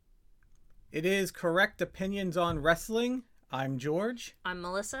It is Correct Opinions on Wrestling. I'm George. I'm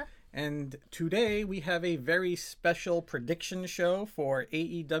Melissa. And today we have a very special prediction show for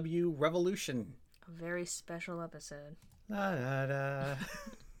AEW Revolution. A very special episode. Da, da, da.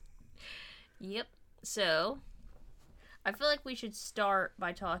 Yep. So, I feel like we should start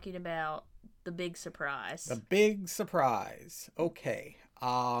by talking about the big surprise. The big surprise. Okay.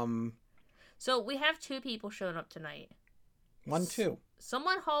 So, we have two people showing up tonight. Two.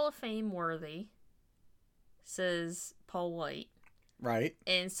 Someone Hall of Fame worthy, says Paul White. Right.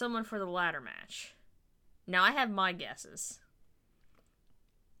 And someone for the ladder match. Now, I have my guesses.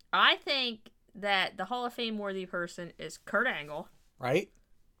 I think that the Hall of Fame worthy person is Kurt Angle. Right.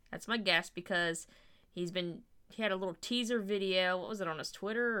 That's my guess because he had a little teaser video. What was it, on his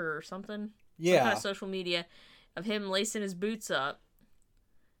Twitter or something? Yeah. Some kind of social media of him lacing his boots up.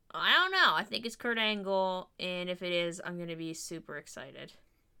 I don't know. I think it's Kurt Angle, and if it is, I'm going to be super excited.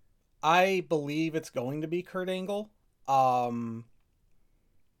 I believe it's going to be Kurt Angle.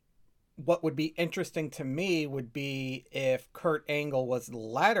 What would be interesting to me would be if Kurt Angle was the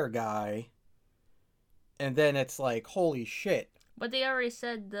ladder guy, and then it's like, holy shit. But they already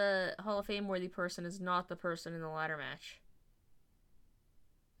said the Hall of Fame worthy person is not the person in the ladder match.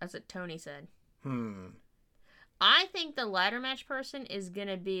 That's what Tony said. I think the ladder match person is going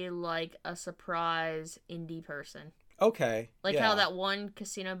to be like a surprise indie person. Okay. Like how that one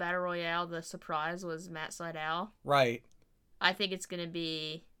Casino Battle Royale, the surprise was Matt Sydal. Right. I think it's going to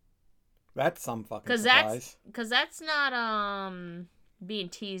be... That's some fucking surprise. Because that's not being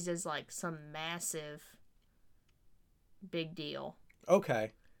teased as like some massive big deal.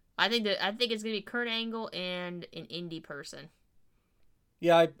 Okay. I think it's going to be Kurt Angle and an indie person.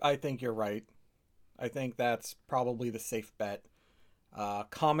 Yeah, I think you're right. I think that's probably the safe bet.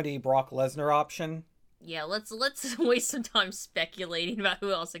 Comedy Brock Lesnar option. Yeah, let's waste some time speculating about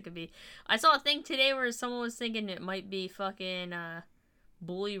who else it could be. I saw a thing today where someone was thinking it might be fucking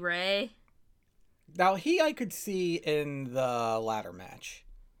Bully Ray. Now, I could see in the ladder match.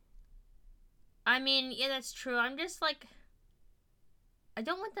 I mean, yeah, that's true. I'm just like... I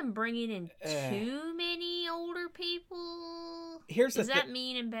don't want them bringing in too many older people. Is that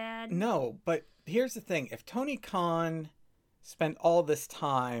mean and bad? No, but here's the thing. If Tony Khan spent all this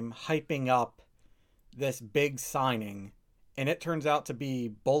time hyping up this big signing, and it turns out to be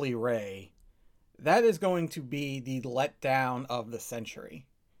Bully Ray, that is going to be the letdown of the century.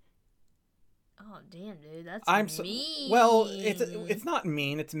 Oh, damn, dude. That's mean. Well, it's not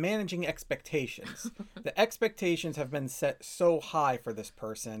mean. It's managing expectations. The expectations have been set so high for this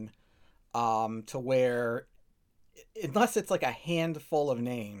person to where, unless it's like a handful of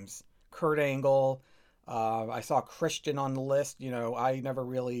names, Kurt Angle, I saw Christian on the list. You know, I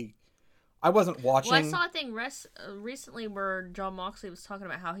wasn't watching. Well, I saw a thing recently where Jon Moxley was talking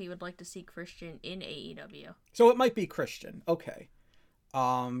about how he would like to see Christian in AEW. So it might be Christian. Okay.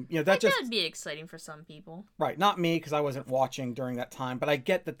 That would be exciting for some people. Right, not me because I wasn't watching during that time, but I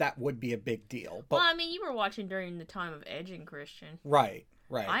get that would be a big deal. But, well, I mean, you were watching during the time of Edge and Christian. Right.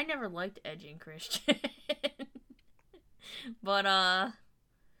 I never liked Edge and Christian. But,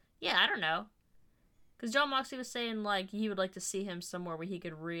 yeah, I don't know. Because Jon Moxley was saying, like, he would like to see him somewhere where he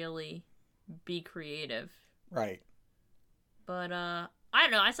could really be creative. Right. But, I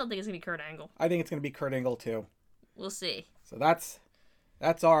don't know. I still think it's going to be Kurt Angle. I think it's going to be Kurt Angle, too. We'll see. So that's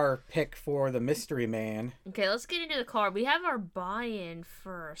our pick for the mystery man. Okay, let's get into the card. We have our buy-in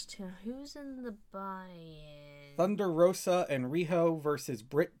first. Who's in the buy-in? Thunder Rosa and Riho versus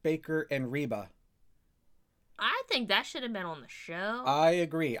Britt Baker and Reba. I think that should have been on the show. I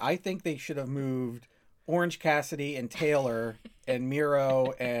agree. I think they should have moved Orange Cassidy and Taylor and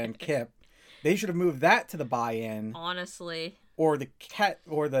Miro and Kip. They should have moved that to the buy-in. Honestly. Or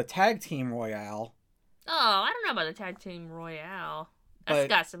the tag team royale. Oh, I don't know about the tag team royale. That's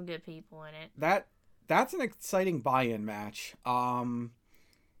got some good people in it. That's an exciting buy-in match.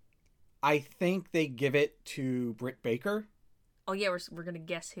 I think they give it to Britt Baker. Oh yeah, we're gonna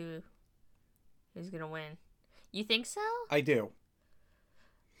guess who's gonna win. You think so? I do.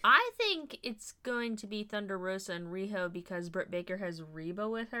 I think it's going to be Thunder Rosa and Riho because Britt Baker has Reba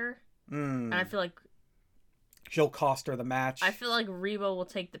with her, and I feel like she'll cost her the match. I feel like Reba will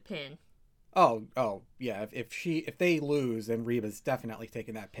take the pin. Oh, yeah. If they lose, then Reba's definitely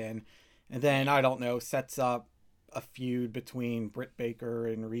taking that pin, and then I don't know, sets up a feud between Britt Baker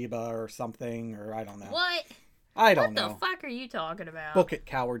and Reba or something, or I don't know. What? I don't know. What the fuck are you talking about? Book it,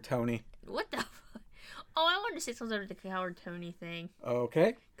 Coward Tony. What the fuck? Oh, I wanted to say something about the Coward Tony thing.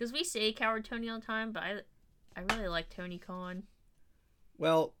 Okay. Because we say Coward Tony all the time, but I really like Tony Khan.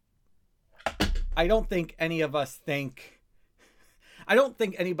 Well, I don't think any of us think I don't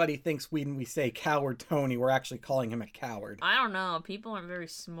think anybody thinks when we say Coward Tony, we're actually calling him a coward. I don't know. People aren't very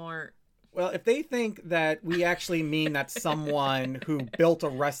smart. Well, if they think that we actually mean that someone who built a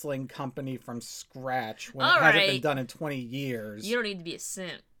wrestling company from scratch when it hasn't been done in 20 years. You don't need to be a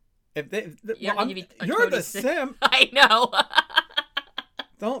simp. If they, you're the simp. I know.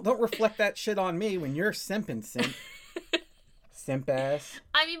 Don't reflect that shit on me when you're simping, simp. Simp ass.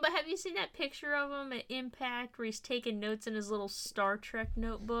 I mean, but have you seen that picture of him at Impact where he's taking notes in his little Star Trek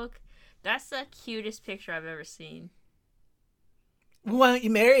notebook? That's the cutest picture I've ever seen. Why don't you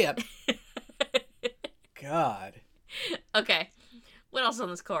marry him? God. Okay. What else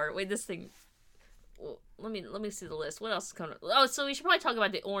on this card? Wait, this thing. Well, let me see the list. What else is coming up? Oh, so we should probably talk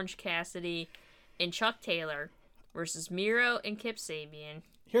about the Orange Cassidy and Chuck Taylor versus Miro and Kip Sabian.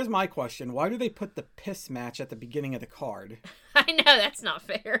 Here's my question. Why do they put the piss match at the beginning of the card? I know, that's not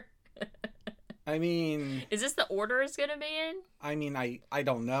fair. I mean... Is this the order it's going to be in? I mean, I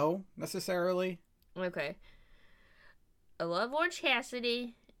don't know, necessarily. Okay. I love Orange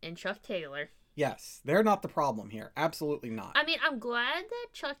Cassidy and Chuck Taylor. Yes, they're not the problem here. Absolutely not. I mean, I'm glad that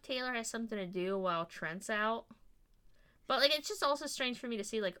Chuck Taylor has something to do while Trent's out. But, like, it's just also strange for me to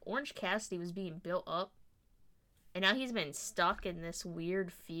see, like, Orange Cassidy was being built up. And now he's been stuck in this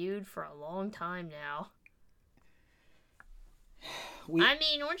weird feud for a long time now. I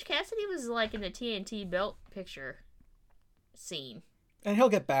mean, Orange Cassidy was, like, in the TNT belt picture scene. And he'll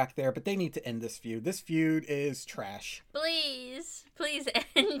get back there, but they need to end this feud. This feud is trash. Please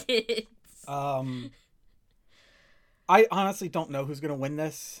end it. I honestly don't know who's going to win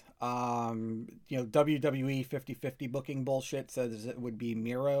this. WWE 50-50 booking bullshit says it would be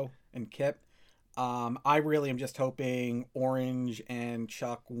Miro and Kip. I really am just hoping Orange and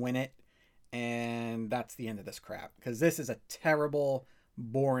Chuck win it, and that's the end of this crap. Because this is a terrible,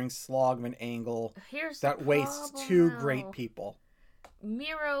 boring slog of an angle that wastes two great people.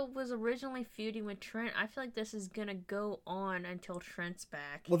 Miro was originally feuding with Trent. I feel like this is gonna go on until Trent's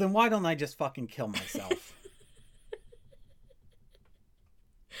back. Well, then why don't I just fucking kill myself?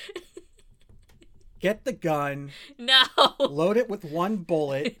 Get the gun. No. Load it with one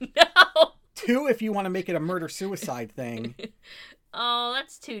bullet. No. 2 if you want to make it a murder-suicide thing. Oh,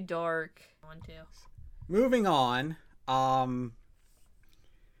 that's too dark. Moving on.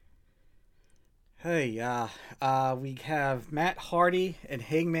 We have Matt Hardy and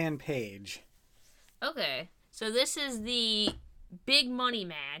Hangman Page. Okay, so this is the big money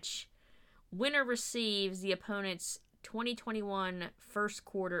match. Winner receives the opponent's 2021 first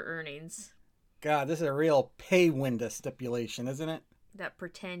quarter earnings. God, this is a real pay window stipulation, isn't it? That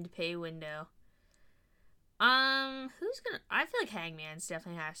pretend pay window. Who's gonna... I feel like Hangman's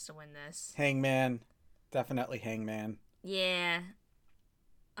definitely has to win this. Hangman. Definitely Hangman. Yeah.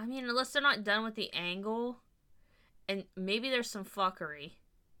 I mean, unless they're not done with the angle, and maybe there's some fuckery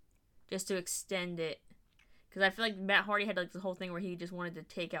just to extend it. Because I feel like Matt Hardy had like the whole thing where he just wanted to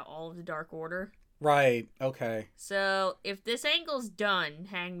take out all of the Dark Order. Right, okay. So, if this angle's done,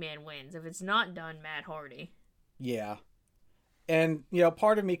 Hangman wins. If it's not done, Matt Hardy. Yeah. And,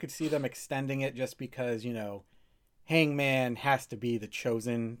 part of me could see them extending it just because, Hangman has to be the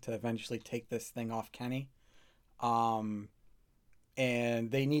chosen to eventually take this thing off Kenny. And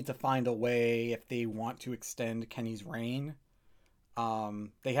they need to find a way, if they want to extend Kenny's reign,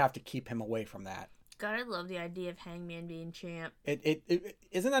 they have to keep him away from that. God, I love the idea of Hangman being champ. It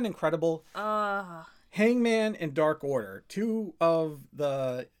isn't that incredible? Hangman and Dark Order, two of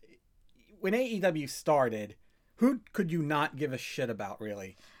the... When AEW started, who could you not give a shit about,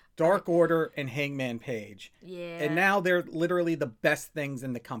 really? Dark Order and Hangman Page. Yeah. And now they're literally the best things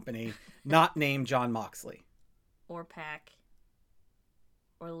in the company, not named Jon Moxley. Or Pac.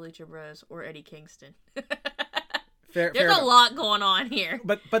 Or the Lucha Bros. Or Eddie Kingston. There's a lot going on here.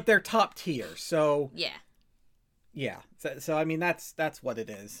 But they're top tier, so... Yeah. Yeah. So I mean, that's what it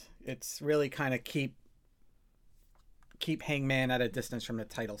is. It's really kind of keep Hangman at a distance from the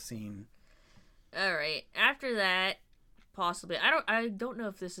title scene. All right. After that, possibly. I don't know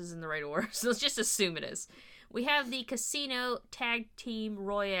if this is in the right order, so let's just assume it is. We have the Casino Tag Team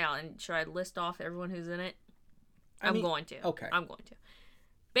Royale, and should I list off everyone who's in it? I'm going to. Okay. I'm going to.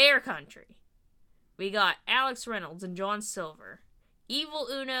 Bear Country. We got Alex Reynolds and John Silver, Evil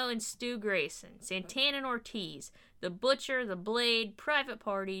Uno and Stu Grayson, Santana and Ortiz, The Butcher, The Blade, Private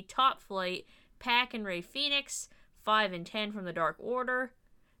Party, Top Flight, Pac and Rey Fenix, 5 and 10 from the Dark Order,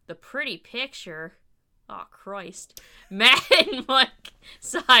 The Pretty Picture, oh Christ, Matt and Mike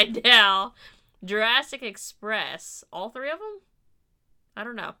Sydal, Jurassic Express, all 3 of them? I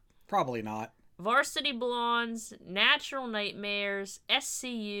don't know. Probably not. Varsity Blondes, Natural Nightmares,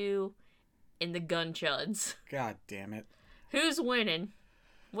 SCU, and the Gunchuds. God damn it. Who's winning?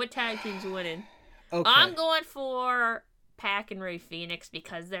 What tag team's winning? Okay. I'm going for Pac and Rey Fenix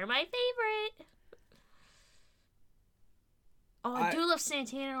because they're my favorite. Oh, I do love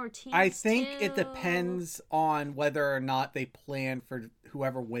Santana and Ortiz. I think it depends on whether or not they plan for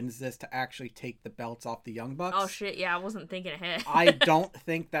whoever wins this to actually take the belts off the Young Bucks. Oh, shit. Yeah, I wasn't thinking ahead. I don't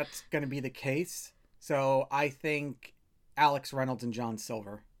think that's going to be the case. So I think Alex Reynolds and John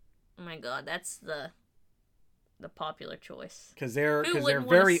Silver. Oh, my God. That's the popular choice. Because they're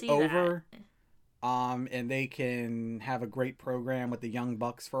very over. And they can have a great program with the Young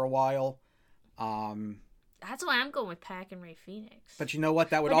Bucks for a while. That's why I'm going with Pac and Rey Fenix. But you know what?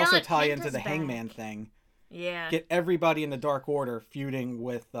 That would also tie into the Hangman thing. Yeah. Get everybody in the Dark Order feuding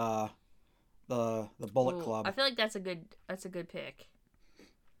with the Bullet Club. I feel like that's a good pick.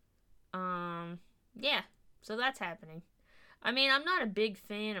 Yeah. So that's happening. I mean, I'm not a big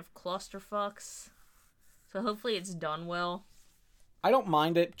fan of clusterfucks. So hopefully it's done well. I don't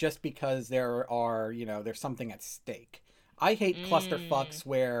mind it just because there's something at stake. I hate clusterfucks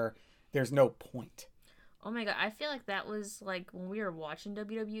where there's no point. Oh my God, I feel like that was like when we were watching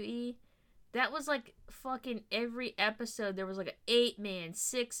WWE, that was like fucking every episode there was like an 8-man,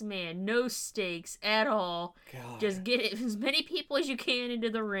 6-man, no stakes at all. God. Just get as many people as you can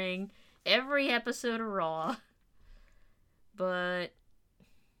into the ring. Every episode of Raw. But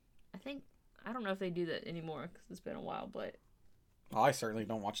I don't know if they do that anymore because it's been a while, but. Well, I certainly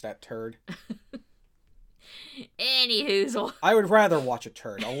don't watch that turd. Anyhoozle. I would rather watch a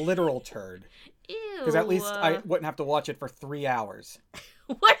turd, a literal turd. Ew. Because at least I wouldn't have to watch it for 3 hours.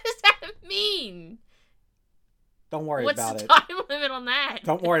 What does that mean? Don't worry about it. What's the time limit on that?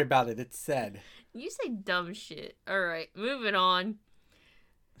 Don't worry about it. It's said. You say dumb shit. Alright, moving on.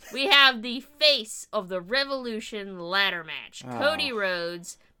 We have the face of the Revolution ladder match. Oh. Cody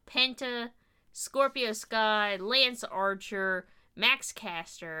Rhodes, Penta, Scorpio Sky, Lance Archer, Max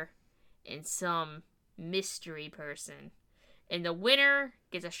Caster, and some mystery person. And the winner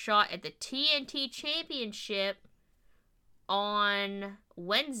gets a shot at the TNT Championship on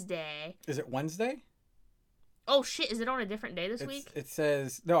Wednesday. Is it Wednesday? Oh shit, is it on a different day this week? It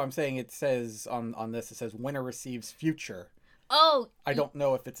says, no, I'm saying it says on this, it says winner receives future. Oh. I don't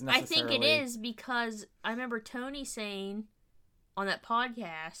know if it's necessarily. I think it is because I remember Tony saying on that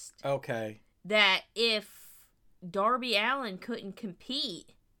podcast. Okay. That if Darby Allin couldn't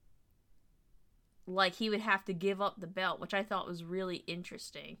compete, like he would have to give up the belt, which I thought was really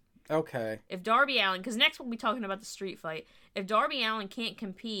interesting. Okay. If Darby Allin, because next we'll be talking about the street fight. If Darby Allin can't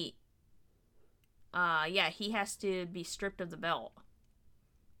compete, he has to be stripped of the belt,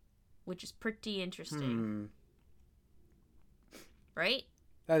 which is pretty interesting. Right?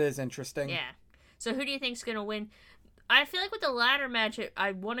 That is interesting. Yeah. So who do you think's gonna win? I feel like with the ladder match,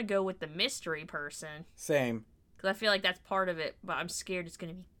 I want to go with the mystery person. Same. Because I feel like that's part of it, but I'm scared it's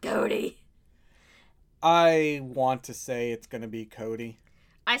going to be Cody. I want to say it's going to be Cody.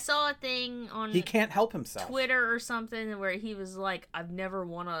 I saw a thing on he can't help himself. Twitter or something where he was like, I've never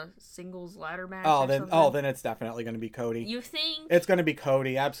won a singles ladder match. Then it's definitely going to be Cody. You think? It's going to be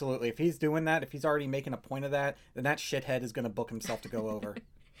Cody, absolutely. If he's doing that, if he's already making a point of that, then that shithead is going to book himself to go over.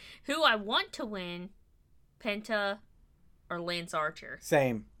 Who I want to win, Penta or Lance Archer.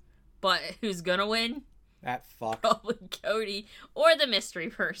 Same. But who's gonna win? That fuck. Probably Cody or the mystery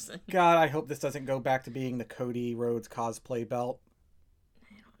person. God, I hope this doesn't go back to being the Cody Rhodes cosplay belt.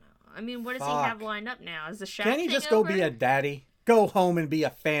 I don't know. I mean, what does he have lined up now? Is the Shaq Can't he just go be a daddy? Go home and be a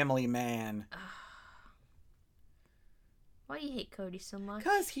family man. Why do you hate Cody so much?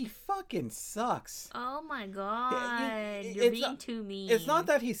 Because he fucking sucks. Oh my God. You're being too mean. It's not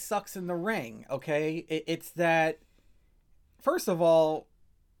that he sucks in the ring, okay? It's that, first of all,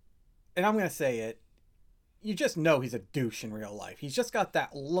 and I'm going to say it, you just know he's a douche in real life. He's just got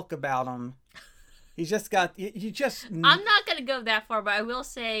that look about him. He's just got, you just... I'm not going to go that far, but I will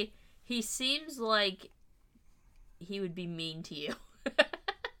say he seems like he would be mean to you.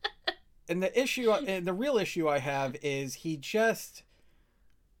 And the real issue I have is he just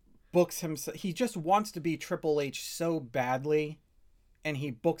books himself. He just wants to be Triple H so badly, and he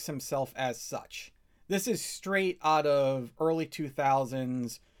books himself as such. This is straight out of early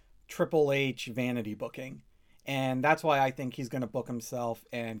 2000s Triple H vanity booking, and that's why I think he's going to book himself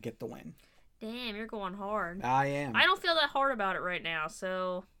and get the win. Damn, you're going hard. I am. I don't feel that hard about it right now,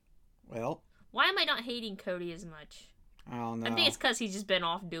 so... Well... Why am I not hating Cody as much? I don't know. I think it's because he's just been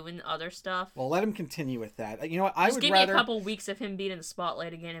off doing other stuff. Well, let him continue with that. You know what? Just give me a couple weeks of him being in the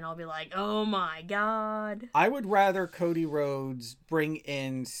spotlight again, and I'll be like, oh my God. I would rather Cody Rhodes bring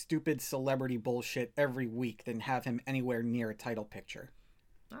in stupid celebrity bullshit every week than have him anywhere near a title picture.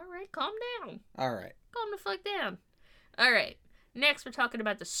 All right, calm down. All right. Calm the fuck down. All right. Next, we're talking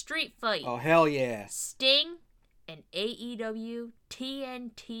about the street fight. Oh, hell yeah. Sting and AEW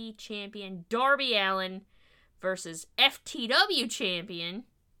TNT champion Darby Allin versus FTW champion.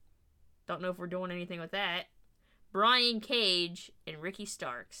 Don't know if we're doing anything with that. Brian Cage and Ricky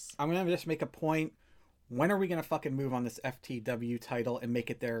Starks. I'm going to just make a point. When are we going to fucking move on this FTW title and make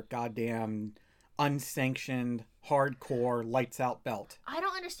it their goddamn unsanctioned, hardcore, lights out belt? I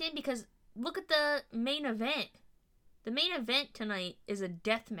don't understand because look at the main event. The main event tonight is a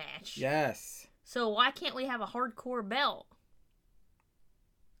death match. Yes. So why can't we have a hardcore belt?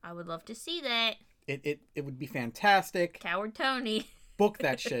 I would love to see that. It would be fantastic. Coward Tony. Book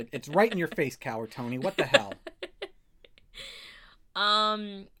that shit. It's right in your face, Coward Tony. What the hell?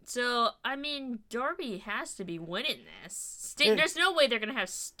 So, I mean, Darby has to be winning this. Sting, there's no way they're going to have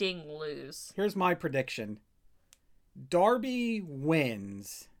Sting lose. Here's my prediction. Darby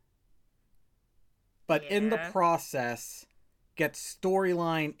wins, but in the process gets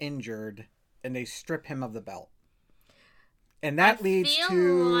storyline injured and they strip him of the belt. And that leads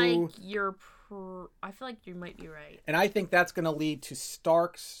to... I feel like you might be right. And I think that's going to lead to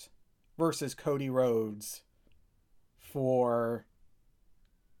Starks versus Cody Rhodes for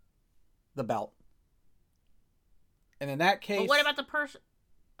the belt. And in that case... But what about the person...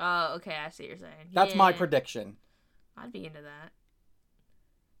 Oh, okay, I see what you're saying. That's my prediction. I'd be into that.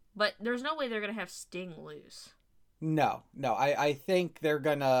 But there's no way they're going to have Sting lose. No. I think they're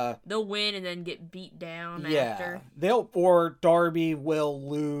gonna... They'll win and then get beat down after. Or Darby will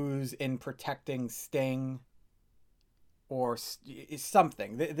lose in protecting Sting. Or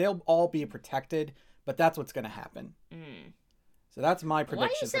something. They'll all be protected, but that's what's gonna happen. Mm. So that's my prediction. Why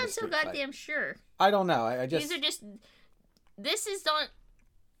do you sound so goddamn sure? I don't know. I just... These are just... This is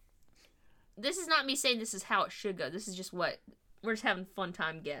not me saying this is how it should go. This is just what... We're just having a fun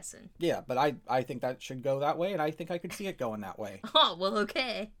time guessing. Yeah, but I think that should go that way, and I think I could see it going that way. Oh, well,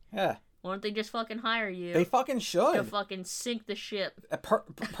 okay. Yeah. Why don't they just fucking hire you? They fucking should. To fucking sink the ship.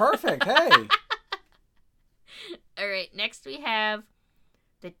 Perfect, hey. Alright, next we have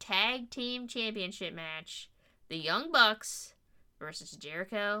the Tag Team Championship match. The Young Bucks versus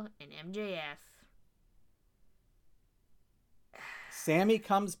Jericho and MJF. Sammy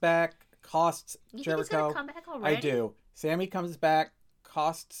comes back, costs You Jericho. think he's gonna come back already? I do. Sammy comes back,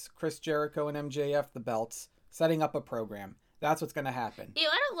 costs Chris Jericho and MJF the belts, setting up a program. That's what's going to happen. Ew,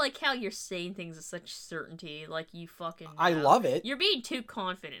 I don't like how you're saying things with such certainty. Like you fucking know. I love it. You're being too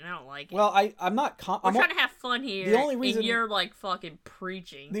confident. I don't like it. Well, I'm not... We're trying to have fun here. The only reason... And you're like fucking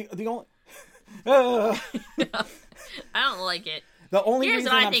preaching. The only... I don't like it. The only Here's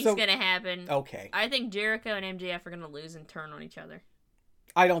reason what I think's going to happen. Okay. I think Jericho and MJF are going to lose and turn on each other.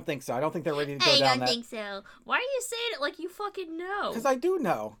 I don't think so. I don't think they're ready to go down that. I don't think so. Why are you saying it like you fucking know? Because I do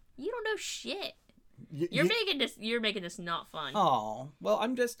know. You don't know shit. You're making this not fun. Oh, well, I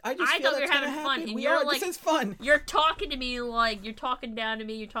just I feel thought we were having happen. fun, and you're like, this is fun. You're talking to me like you're talking down to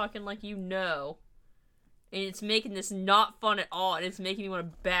me. You're talking like you know, and it's making this not fun at all, and it's making me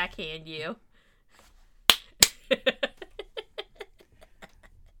want to backhand you.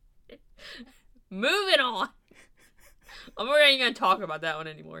 Moving on. I'm not even going to talk about that one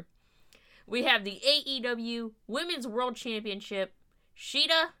anymore. We have the AEW Women's World Championship.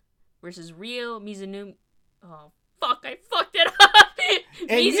 Shida versus Ryo Mizunami. Oh, fuck. I fucked it up. And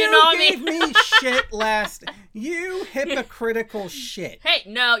Mizunami. You gave me shit last... You hypocritical shit. Hey,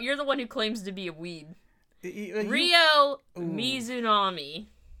 no. You're the one who claims to be a weeb. Ryo Mizunami.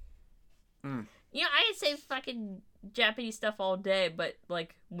 Mm. You know, I can say fucking Japanese stuff all day, but,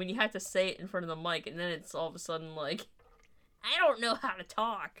 like, when you have to say it in front of the mic, and then it's all of a sudden, like... I don't know how to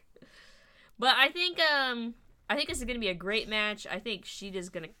talk. But I think this is going to be a great match. I think Shida's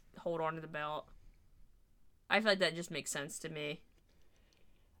going to hold on to the belt. I feel like that just makes sense to me.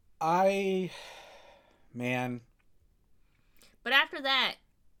 Man. But after that,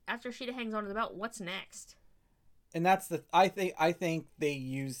 after Shida hangs on to the belt, what's next? And that's the... I think they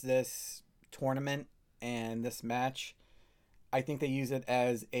use this tournament and this match... I think they use it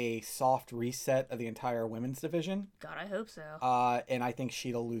as a soft reset of the entire women's division. God, I hope so. And I think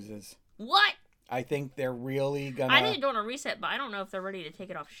Shida loses. What? I think they're really gonna... I think they're doing a reset, but I don't know if they're ready to take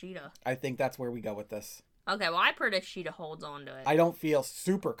it off Shida. I think that's where we go with this. Okay, well, I predict Shida holds on to it. I don't feel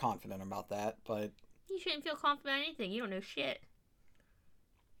super confident about that, but... You shouldn't feel confident about anything. You don't know shit.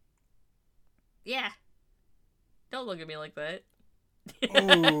 Yeah. Don't look at me like that.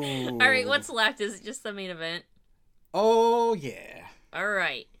 Alright, what's left? Is it just the main event? Oh, yeah.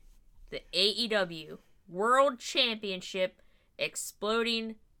 Alright. The AEW World Championship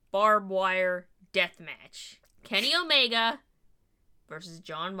Exploding Barbed Wire Death Match. Kenny Omega versus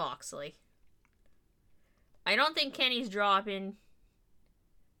Jon Moxley. I don't think Kenny's dropping,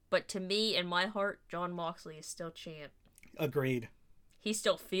 but to me, in my heart, Jon Moxley is still champ. Agreed. He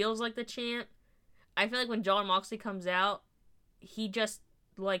still feels like the champ. I feel like when Jon Moxley comes out, he just,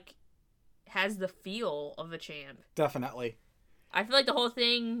 like, has the feel of a champ. Definitely. I feel like the whole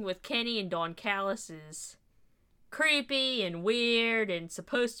thing with Kenny and Don Callis is creepy and weird and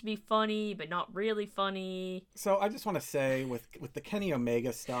supposed to be funny, but not really funny. So I just want to say, with the Kenny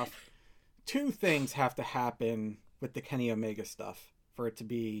Omega stuff, two things have to happen with the Kenny Omega stuff for it to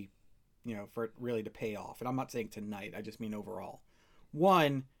be, for it really to pay off. And I'm not saying tonight, I just mean overall.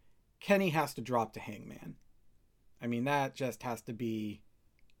 One, Kenny has to drop to Hangman. I mean, that just has to be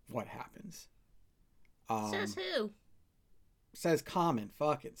what happens. Says who? Says common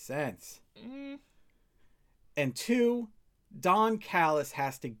fucking sense. And two, Don Callis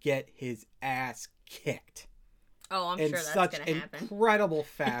has to get his ass kicked. Oh, I'm sure that's going to happen. In such incredible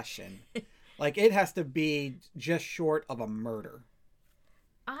fashion. Like, it has to be just short of a murder.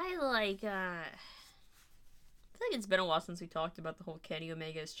 I feel like it's been a while since we talked about the whole Kenny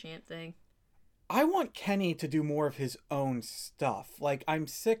Omega's champ thing. I want Kenny to do more of his own stuff. Like, I'm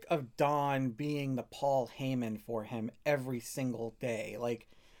sick of Don being the Paul Heyman for him every single day. Like,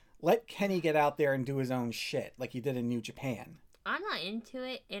 let Kenny get out there and do his own shit like he did in New Japan. I'm not into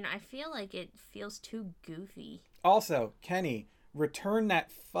it, and I feel like it feels too goofy. Also, Kenny, return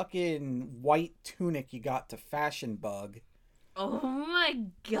that fucking white tunic you got to Fashion Bug. Oh my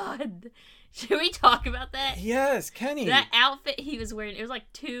god. Should we talk about that? Yes, Kenny. That outfit he was wearing, it was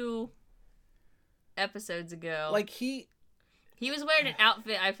like 2 episodes ago. Like, he was wearing an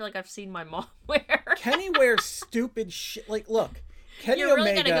outfit I feel like I've seen my mom wear. Kenny wears stupid shit. Like, look, Kenny You're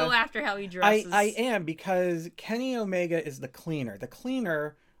really Omega, gonna go after how he dresses. I am, because Kenny Omega is the cleaner. The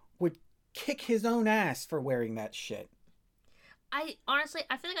cleaner would kick his own ass for wearing that shit. I honestly,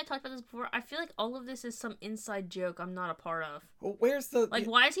 I feel like I talked about this before. I feel like all of this is some inside joke I'm not a part of. Where's the... Like,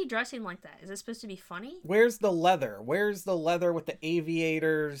 why is he dressing like that? Is it supposed to be funny? Where's the leather? Where's the leather with the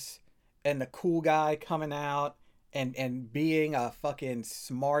aviators and the cool guy coming out and being a fucking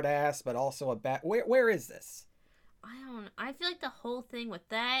smart ass, but also a bat? Where is this? I don't know. I feel like the whole thing with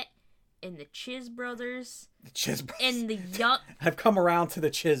that and the Chiz brothers. The Chiz brothers. And the young... I've come around to the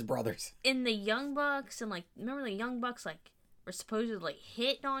Chiz brothers. And the Young Bucks, and, like, remember the Young Bucks, like, were supposedly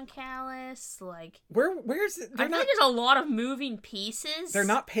hit on Callis, like... Where's it? I feel like there's a lot of moving pieces. They're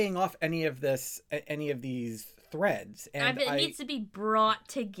not paying off any of these threads. And it needs to be brought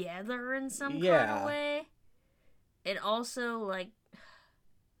together in some kind of way. And also, like...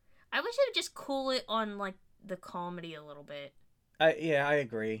 I wish they would just cool it on, like, the comedy a little bit. I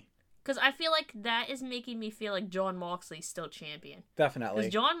agree. Because I feel like that is making me feel like Jon Moxley's still champion. Definitely.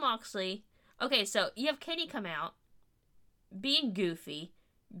 Because Jon Moxley... Okay, so you have Kenny come out, being goofy.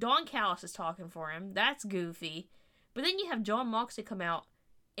 Don Callis is talking for him. That's goofy. But then you have Jon Moxley come out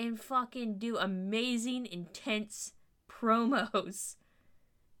and fucking do amazing, intense promos.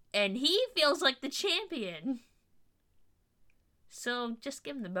 And he feels like the champion. So just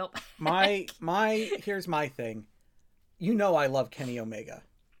give him the belt back. Here's my thing. You know I love Kenny Omega.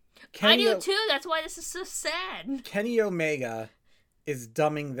 I do too. That's why this is so sad. Kenny Omega is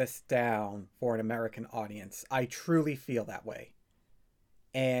dumbing this down for an American audience. I truly feel that way.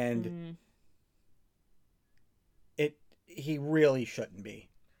 And he really shouldn't be.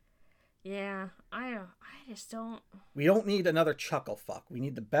 Yeah, I just don't. We don't need another chuckle fuck. We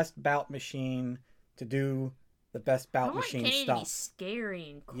need the best bout machine to do the best bout machine Kenny stuff. To be scary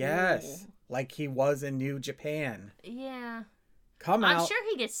and cool. Yes, like he was in New Japan. Yeah. I'm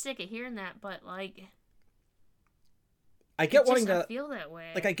sure he gets sick of hearing that, but like, I get wanting to to feel that way.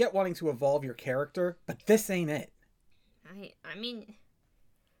 Like, I get wanting to evolve your character, but this ain't it. I mean,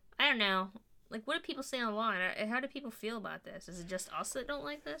 I don't know. Like, what do people say online? How do people feel about this? Is it just us that don't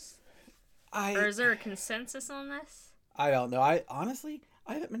like this? Or is there a consensus on this? I don't know. I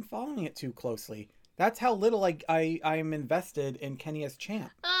haven't been following it too closely. That's how little I'm invested in Kenny as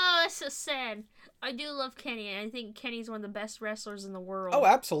champ. Oh, that's so sad. I do love Kenny. I think Kenny's one of the best wrestlers in the world. Oh,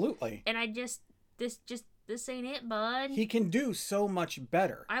 absolutely. And this ain't it, bud. He can do so much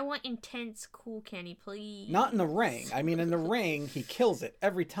better. I want intense, cool Kenny, please. Not in the ring. I mean, in the ring, he kills it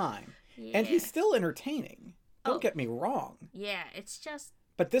every time. Yeah. And he's still entertaining. Don't get me wrong. Yeah, it's just...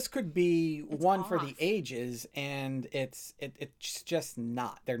 But this could be one for the ages, and it's just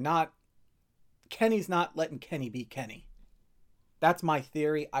not. They're not... Kenny's not letting Kenny be Kenny. That's my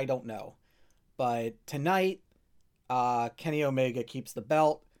theory. I don't know. But tonight, Kenny Omega keeps the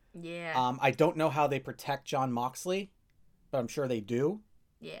belt. Yeah. I don't know how they protect Jon Moxley, but I'm sure they do.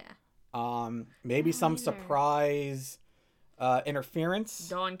 Yeah. Maybe some surprise interference.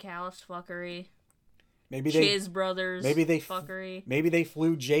 Don Callis fuckery. Chiz Brothers. Maybe they fuckery. Maybe they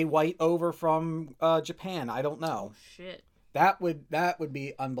flew Jay White over from Japan. I don't know. Oh, shit. That would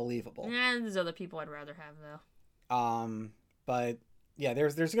be unbelievable. Yeah, there's other people I'd rather have though. But yeah,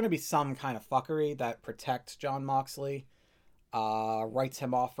 there's going to be some kind of fuckery that protects Jon Moxley, writes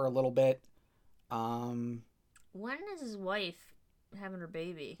him off for a little bit. When is his wife having her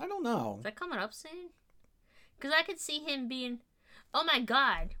baby? I don't know. Is that coming up soon? Because I could see him being... Oh my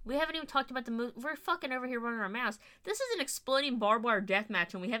god, we haven't even talked about the movie. We're fucking over here running our mouths. This is an exploding barbed wire death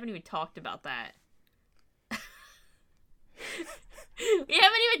match, and we haven't even talked about that. We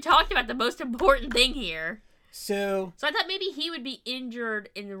haven't even talked about the most important thing here. So I thought maybe he would be injured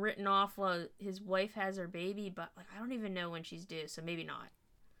and written off while his wife has her baby, but like I don't even know when she's due, so maybe not.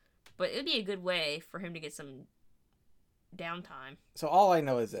 But it would be a good way for him to get some downtime. So all I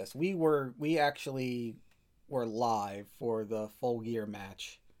know is this: we actually were live for the Full Gear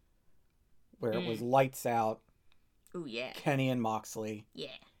match, where it was lights out. Ooh yeah. Kenny and Moxley. Yeah.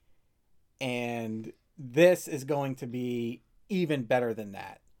 And this is going to be even better than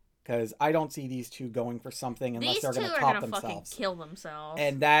that. Because I don't see these two going for something unless they're going to top themselves. These two are going to fucking kill themselves.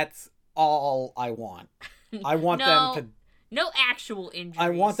 And that's all I want. I want them to... No actual injuries. I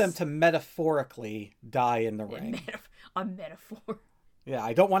want them to metaphorically die in the ring. A metaphor. Yeah,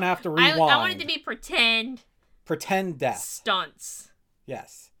 I don't want to have to rewind. I want it to be pretend. Pretend death. Stunts.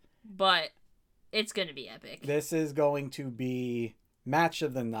 Yes. But it's going to be epic. This is going to be match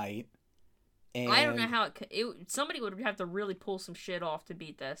of the night. And I don't know how somebody would have to really pull some shit off to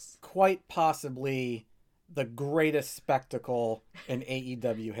beat this. Quite possibly the greatest spectacle in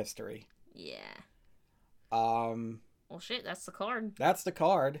AEW history. Yeah. Well, shit, that's the card. That's the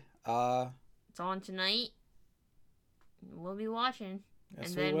card. It's on tonight. We'll be watching. Yes,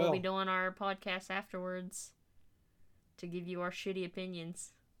 and then we'll be doing our podcast afterwards to give you our shitty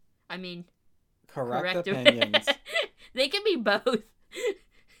opinions. I mean, correct opinions. They can be both.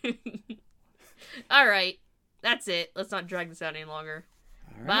 All right. That's it. Let's not drag this out any longer.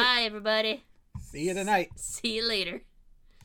 Right. Bye, everybody. See you tonight. See you later.